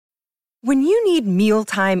When you need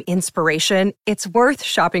mealtime inspiration, it's worth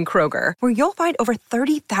shopping Kroger, where you'll find over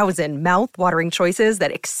 30,000 mouth-watering choices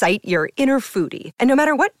that excite your inner foodie. And no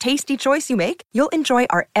matter what tasty choice you make, you'll enjoy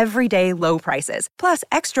our everyday low prices, plus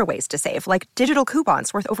extra ways to save, like digital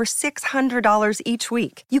coupons worth over $600 each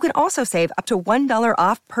week. You can also save up to $1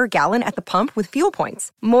 off per gallon at the pump with fuel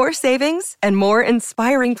points. More savings and more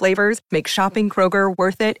inspiring flavors make shopping Kroger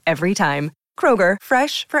worth it every time. Kroger,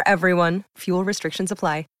 fresh for everyone. Fuel restrictions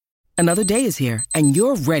apply. Another day is here, and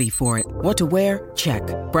you're ready for it. What to wear? Check.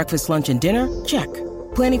 Breakfast, lunch, and dinner? Check.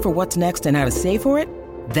 Planning for what's next and how to save for it?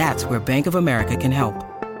 That's where Bank of America can help.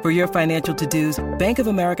 For your financial to-dos, Bank of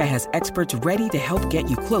America has experts ready to help get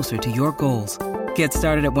you closer to your goals. Get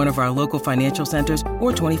started at one of our local financial centers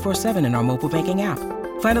or 24/7 in our mobile banking app.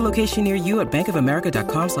 Find a location near you at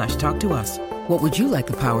bankofamerica.com/talktous. What would you like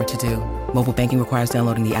the power to do? Mobile banking requires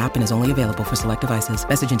downloading the app and is only available for select devices.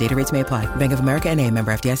 Message and data rates may apply. Bank of America N.A.,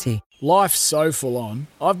 member FDIC. Life's so full on.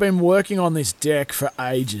 I've been working on this deck for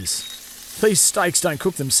ages. These steaks don't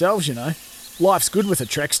cook themselves, you know. Life's good with a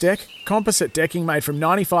Trex deck. Composite decking made from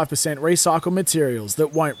 95% recycled materials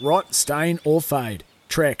that won't rot, stain or fade.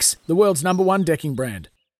 Trex, the world's #1 decking brand.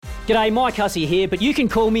 G'day, Mike Hussey here, but you can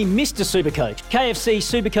call me Mr. Supercoach. KFC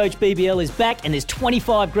Supercoach BBL is back and there's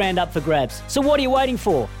 25 grand up for grabs. So what are you waiting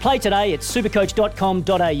for? Play today at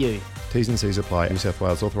supercoach.com.au. T's and C's apply. New South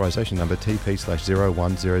Wales authorisation number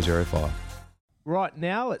TP/01005. Right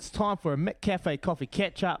now, it's time for a McCafe coffee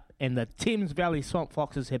catch-up, and the Thames Valley Swamp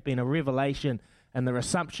Foxes have been a revelation in the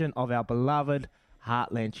resumption of our beloved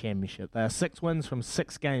Heartland Championship. They are 6 wins from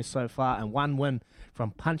 6 games so far and 1 win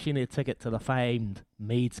from punching their ticket to the famed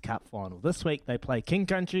Meads Cup final. This week they play King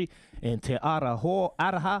Country and Te Aroha,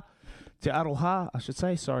 I should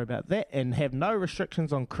say, sorry about that, and have no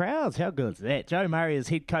restrictions on crowds. How good is that? Joe Murray is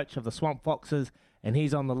head coach of the Swamp Foxes, and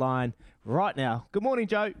he's on the line right now. Good morning,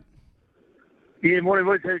 Joe. Yeah, morning,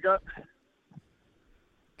 boys. How you going?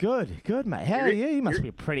 Good, mate. How are you? You must be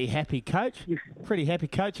a pretty happy coach. Pretty happy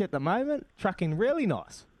coach at the moment. Trucking really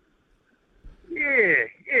nice. Yeah.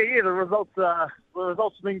 The results have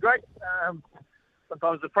been great.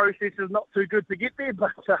 Sometimes the process is not too good to get there,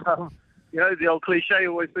 but the old cliche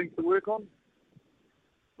always things to work on.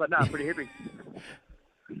 But no, pretty happy.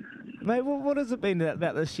 Mate, what has it been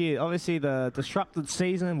about this year? Obviously, the disrupted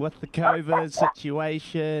season with the COVID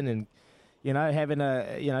situation and having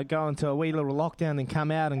go into a wee little lockdown and come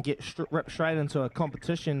out and get ripped straight into a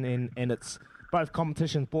competition and it's both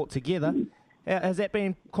competitions brought together. Has that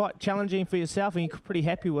been quite challenging for yourself? And you're pretty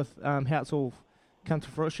happy with how it's all come to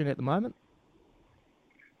fruition at the moment?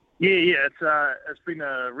 Yeah, it's been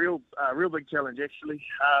a real big challenge actually.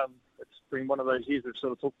 It's been one of those years we've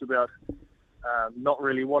sort of talked about not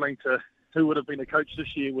really wanting to. Who would have been a coach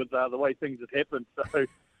this year with the way things have happened? So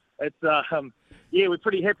it's we're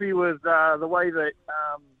pretty happy with the way that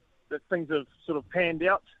things have sort of panned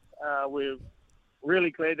out. We're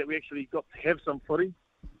really glad that we actually got to have some footy.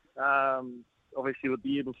 Obviously, with the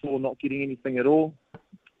year before not getting anything at all,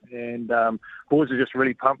 and boys are just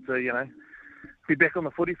really pumped to be back on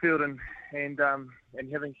the footy field and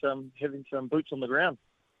having some boots on the ground.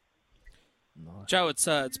 Nice. Joe, it's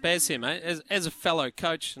Baz here, mate. As a fellow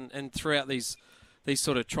coach and throughout these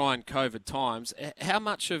sort of trying COVID times, how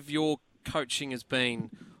much of your coaching has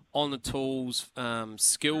been on the tools,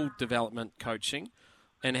 skill development coaching,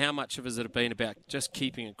 and how much of it has been about just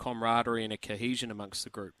keeping a camaraderie and a cohesion amongst the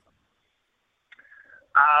group?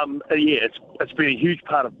 It's been a huge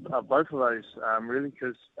part of both of those, really,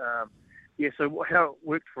 because so how it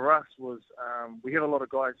worked for us was we have a lot of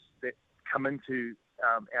guys that come into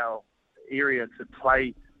our area to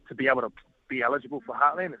play to be able to be eligible for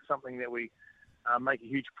Heartland. It's something that we make a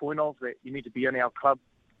huge point of, that you need to be in our club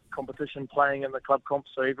competition, playing in the club comp,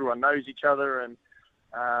 so everyone knows each other and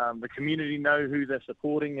the community know who they're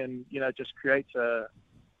supporting, and just creates a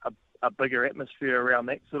bigger atmosphere around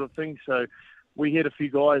that sort of thing. So we had a few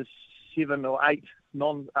guys, 7 or 8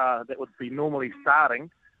 that would be normally starting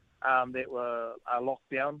that were locked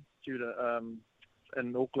down due to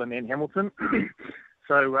in Auckland and Hamilton.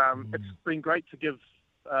 So it's been great to give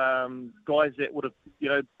guys that would have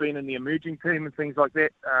been in the emerging team and things like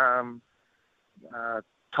that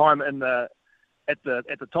time at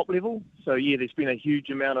the top level. So there's been a huge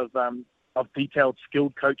amount of detailed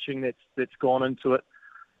skilled coaching that's gone into it,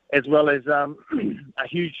 as well as a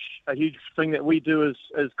huge thing that we do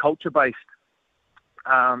is culture based,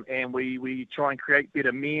 and we try and create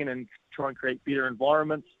better men and try and create better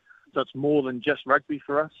environments. So it's more than just rugby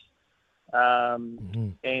for us,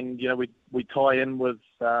 and we tie in with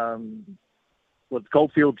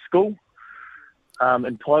Goldfield School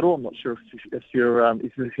in Tidal. I'm not sure if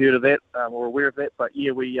you've heard of that or aware of that, but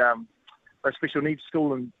we a special needs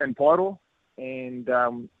school in Paeroa, and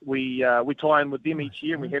we tie in with them each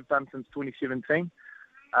year, and we have done since 2017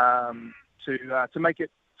 to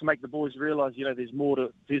make the boys realise, there's more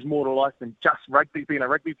to life than just rugby, being a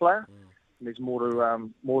rugby player. And there's more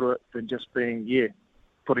to it than just being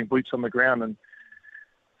putting boots on the ground. And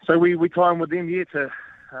so we tie in with them to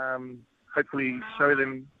hopefully show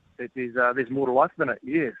them that there's more to life than it.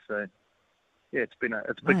 Yeah, so it's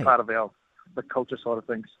a big part of the culture side of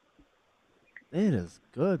things. That is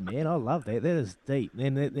good, man. I love that. That is deep.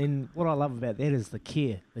 And what I love about that is the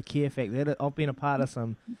care factor. I've been a part of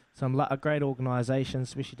some great organisations,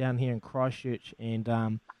 especially down here in Christchurch,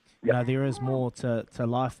 and there is more to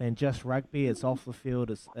life than just rugby. It's off the field.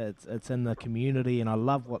 It's in the community, and I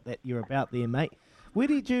love what that you're about there, mate.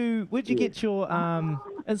 Where'd you get your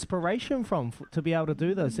inspiration from to be able to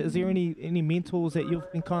do this? Is there any mentors that you've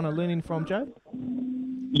been kind of learning from, Joe?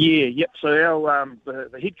 Yep. So our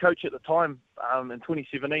the head coach at the time in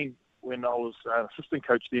 2017, when I was assistant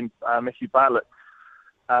coach then, Matthew Bartlett,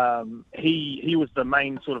 he was the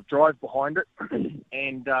main sort of drive behind it,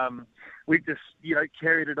 and we've just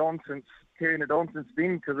carried it on since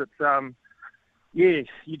then, because it's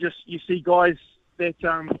you see guys that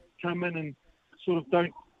come in and sort of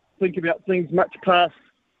don't think about things much past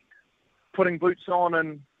putting boots on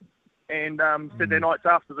and Saturday nights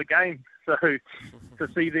after the game. So to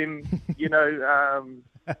see them,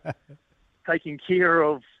 taking care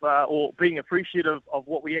of or being appreciative of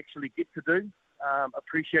what we actually get to do,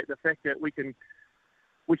 appreciate the fact that we can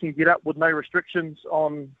get up with no restrictions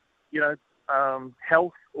on,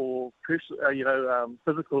 health or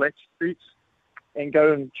physical attributes, and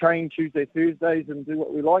go and train Tuesday, Thursdays, and do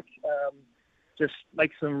what we like. Just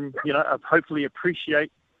makes them, hopefully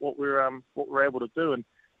appreciate what we're able to do. And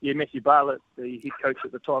Matthew Bartlett, the head coach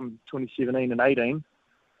at the time, 2017 and 18,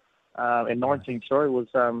 and 19, was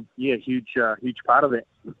a huge part of that.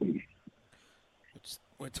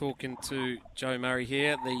 We're talking to Joe Murray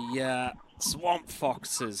here, the Swamp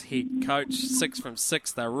Foxes head coach. 6 from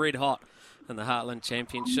 6, they're red hot in the Heartland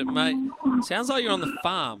Championship, mate. Sounds like you're on the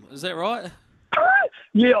farm, is that right?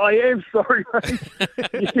 Yeah, I am. Sorry, mate.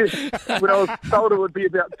 When I was told it would be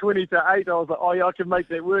about 20 to 8, I was like, oh yeah, I can make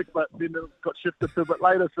that work. But then it got shifted to a bit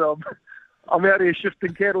later, so I'm out here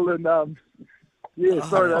shifting cattle, and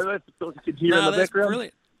sorry, that's what you can hear in the background.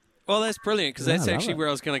 Brilliant. Well, that's brilliant, because that's actually where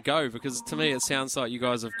I was going to go, because to me it sounds like you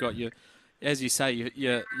guys have got as you say,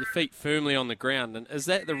 your feet firmly on the ground. And is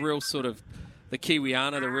that the real sort of the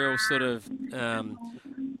Kiwiana, the real sort of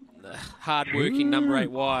hard-working number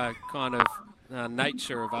 8 wire kind of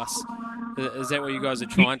nature of us? Is that what you guys are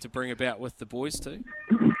trying to bring about with the boys too?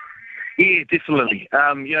 Yeah, definitely.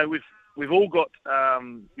 We've all got,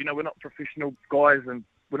 we're not professional guys, and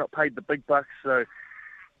we're not paid the big bucks, so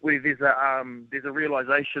there's a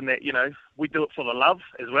realisation that, we do it for the love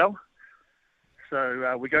as well.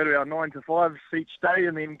 So we go to our 9 to 5s each day,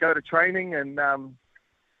 and then go to training, and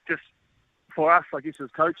just for us, I guess, as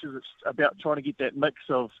coaches, it's about trying to get that mix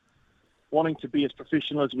of wanting to be as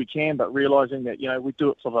professional as we can, but realising that, we do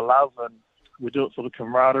it for the love, and we do it for the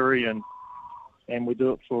camaraderie, and we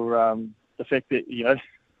do it for the fact that,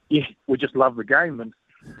 we just love the game, and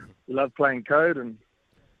we love playing code, and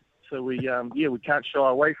so we can't shy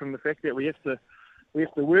away from the fact that we have to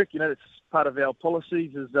work. It's part of our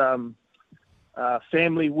policies is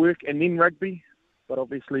family, work, and then rugby. But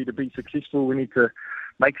obviously, to be successful, we need to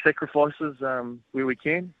make sacrifices where we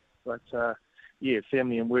can. But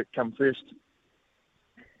family and work come first.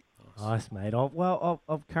 Nice, mate.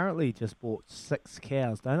 I've currently just bought 6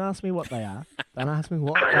 cows. Don't ask me what they are. And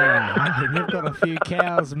you've got a few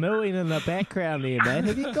cows mooing in the background there, mate.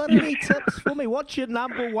 Have you got any tips for me? What's your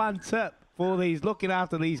number 1 tip for looking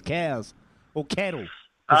after these cows or cattle?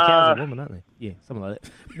 Because cows are women, aren't they? Yeah, something like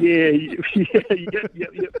that.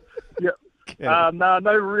 Yep.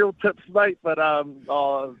 No real tips, mate. But if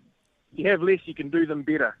you have less, you can do them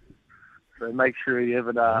better. So make sure you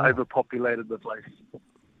haven't overpopulated the place.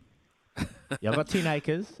 Yeah, I've got 10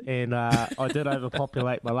 acres, and I did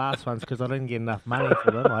overpopulate my last ones because I didn't get enough money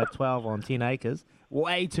for them. I had 12 on 10 acres.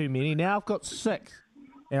 Way too many. Now I've got 6,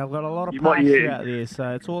 and I've got a lot of pasture out there,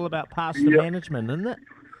 so it's all about pasture management, isn't it?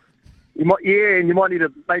 And you might need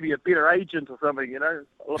maybe a better agent or something, a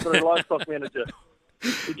little bit of livestock manager.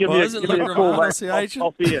 Give me a call, mate.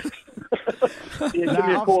 Off here. Give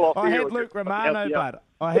me a call off here. I had Luke Romano, bud.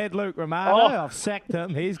 I had Luke Romano. I've sacked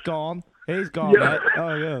him. He's gone. Mate.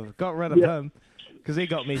 Oh, yeah. Got rid of him because he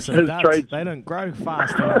got me some ducks. They didn't grow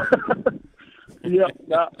fast enough. Yeah,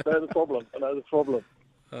 no, that's the problem.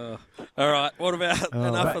 All right. What about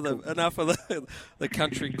enough of the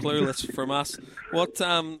country clueless from us? What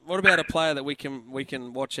about a player that we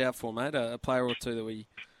can watch out for, mate? A player or two that we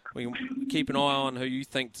can keep an eye on who you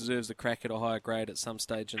think deserves a crack at a higher grade at some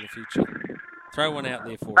stage in the future. Throw one out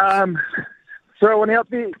there for us. Throw one out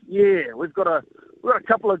there. Yeah, we've got a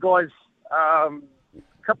couple of guys.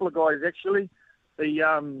 Actually.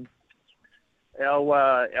 Our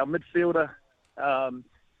midfielder,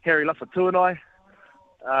 Harry Lafatuanai.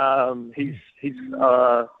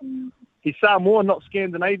 He's Samoan, not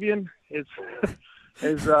Scandinavian, as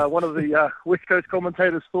one of the West Coast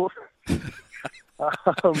commentators thought.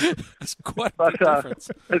 That's quite a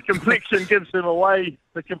difference. His complexion gives him away.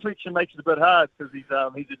 The complexion makes it a bit hard because he's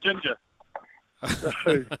a ginger.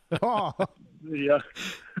 So, yeah.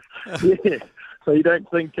 So you don't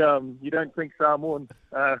think Samoan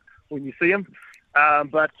when you see him,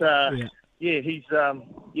 he's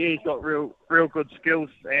got real good skills,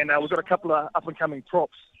 and we've got a couple of up and coming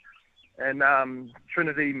props, and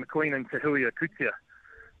Trinity McQueen and Tahuia Kutia,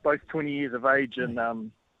 both 20 years of age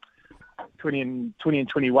and 20 and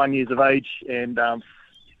 21 years of age, and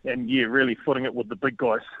really footing it with the big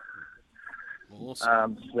guys.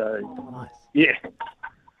 Awesome. Nice. Yeah, a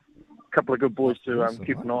couple of good boys to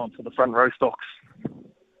keep an eye on for the front row stocks.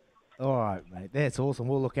 All right, mate. That's awesome.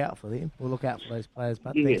 We'll look out for them. We'll look out for those players.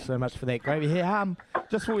 But thanks so much for that, Gravy. Here,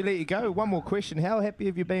 just before we let you go, one more question. How happy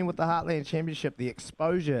have you been with the Heartland Championship? The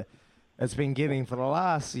exposure it's been getting for the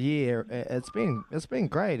last year, it's been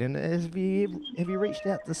great. And have you reached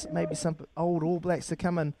out to maybe some old All Blacks to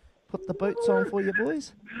come and put the boots on for you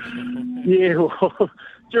boys? Yeah, well,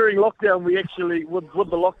 during lockdown, we actually, with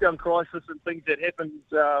the lockdown crisis and things that happened,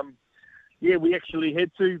 we actually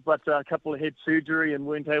had to, but a couple had surgery and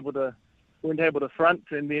weren't able to front.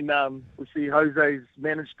 And then we see Jose's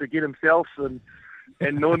managed to get himself and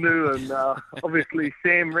Nonu and obviously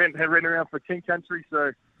Sam ran around for King Country. So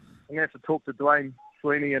I'm going to have to talk to Dwayne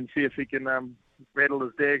Sweeney and see if he can rattle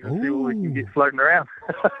his dags and see what we can get floating around.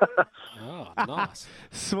 Oh, nice.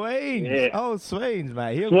 Sweens. Yeah. Oh, Sweens,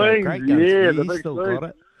 mate. He'll go great guns. Yeah, He's still got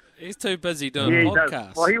it. He's too busy doing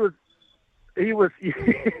podcasts. Well, he was.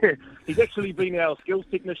 He's actually been our skills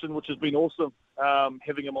technician, which has been awesome.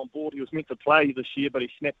 Having him on board, he was meant to play this year, but he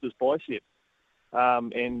snapped his bicep.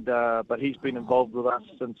 But he's been involved with us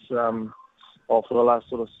since for the last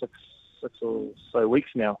sort of six or so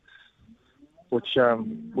weeks now, which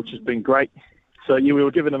has been great. So yeah, we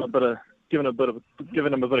were giving him a bit of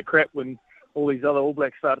crap when all these other All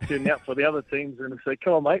Blacks started turning out for the other teams, and I said,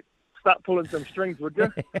 "Come on, mate, start pulling some strings, would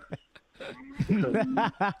you?"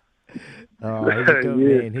 Oh, he's a good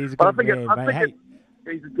man. He's a good man, mate.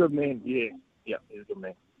 He's a good man. Yeah, he's a good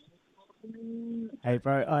man. Hey,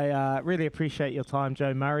 bro, I really appreciate your time.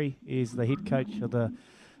 Joe Murray is the head coach of the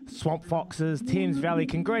Swamp Foxes, Thames Valley.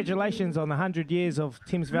 Congratulations on the 100 years of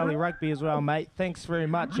Thames Valley Rugby as well, mate. Thanks very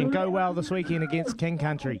much, and go well this weekend against King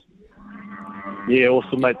Country. Yeah,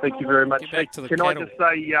 awesome, mate. Thank you very much. Can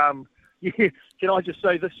I just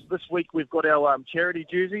say this week we've got our charity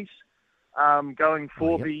jerseys going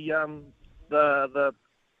for the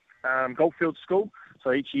Goldfield School.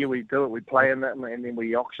 So each year we do it, we play in that, and then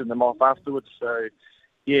we auction them off afterwards. So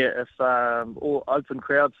yeah, if all open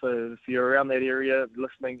crowd. So if you're around that area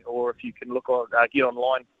listening, or if you can look on, get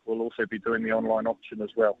online, we'll also be doing the online auction as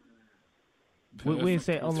well. Where's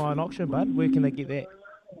that online auction, bud? Where can they get that?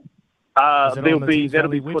 That'll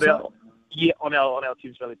be put out. Yeah, on our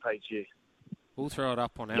Thames Valley page. Yeah. We'll throw it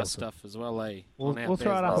up on our stuff as well, eh? We'll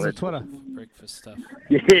throw it up on Twitter. Breakfast stuff.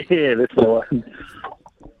 Yeah, that's the one.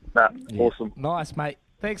 Awesome. Nice, mate.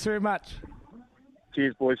 Thanks very much.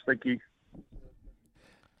 Cheers, boys. Thank you.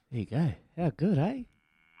 There you go. How good, eh?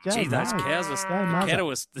 Gee, those cows are... cattle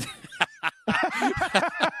was...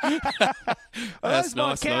 That's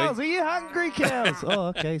my cows. Louis. Are you hungry, cows? Oh,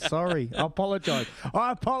 okay. Sorry. I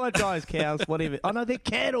apologise, cows. Whatever. I know they're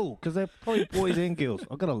cattle because they're probably boys and girls.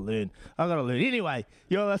 I've got to learn. Anyway,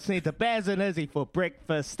 you're listening to Baz and Izzy for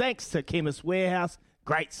breakfast. Thanks to Chemist Warehouse.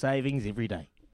 Great savings every day.